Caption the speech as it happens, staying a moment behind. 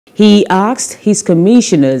He asked his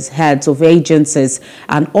commissioners, heads of agencies,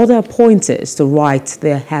 and other appointees to write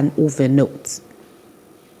their handover notes.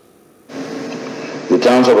 The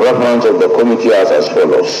terms of reference of the committee are as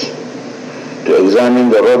follows: to examine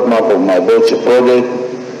the roadmap of my Bauchi project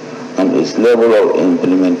and its level of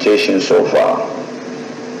implementation so far.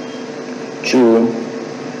 2.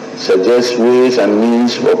 Suggest ways and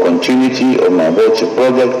means for continuity of my Bauchi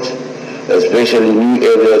project, especially new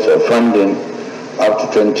areas of funding up to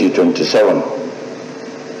 2027.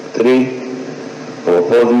 3.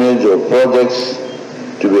 Propose major projects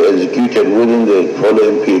to be executed within the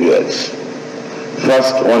following periods.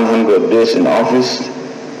 First 100 days in office,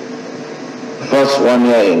 first 1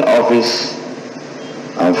 year in office,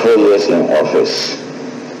 and 4 years in office.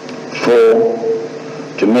 4.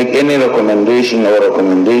 To make any recommendation or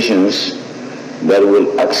recommendations that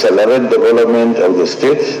will accelerate development of the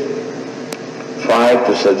state. 5.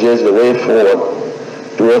 To suggest the way forward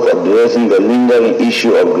towards addressing the lingering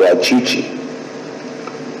issue of gratuity.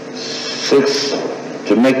 6.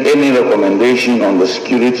 To make any recommendation on the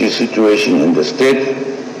security situation in the state.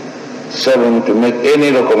 7. To make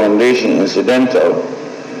any recommendation incidental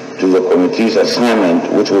to the committee's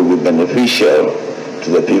assignment which will be beneficial to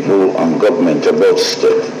the people and government of Bauchi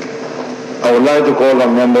State. I would like to call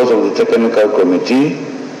on members of the technical committee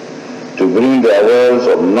to bring their wells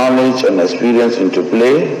of knowledge and experience into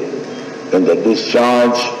play in the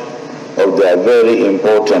discharge of their very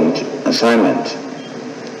important assignment.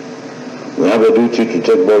 We have a duty to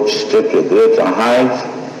take Bauchi State to a greater height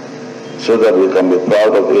so that we can be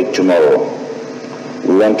proud of it tomorrow.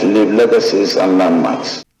 We want to leave legacies and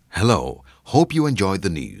landmarks. Hello, hope you enjoyed the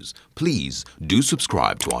news. Please do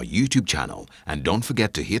subscribe to our YouTube channel and don't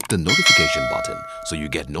forget to hit the notification button so you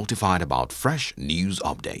get notified about fresh news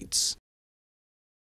updates.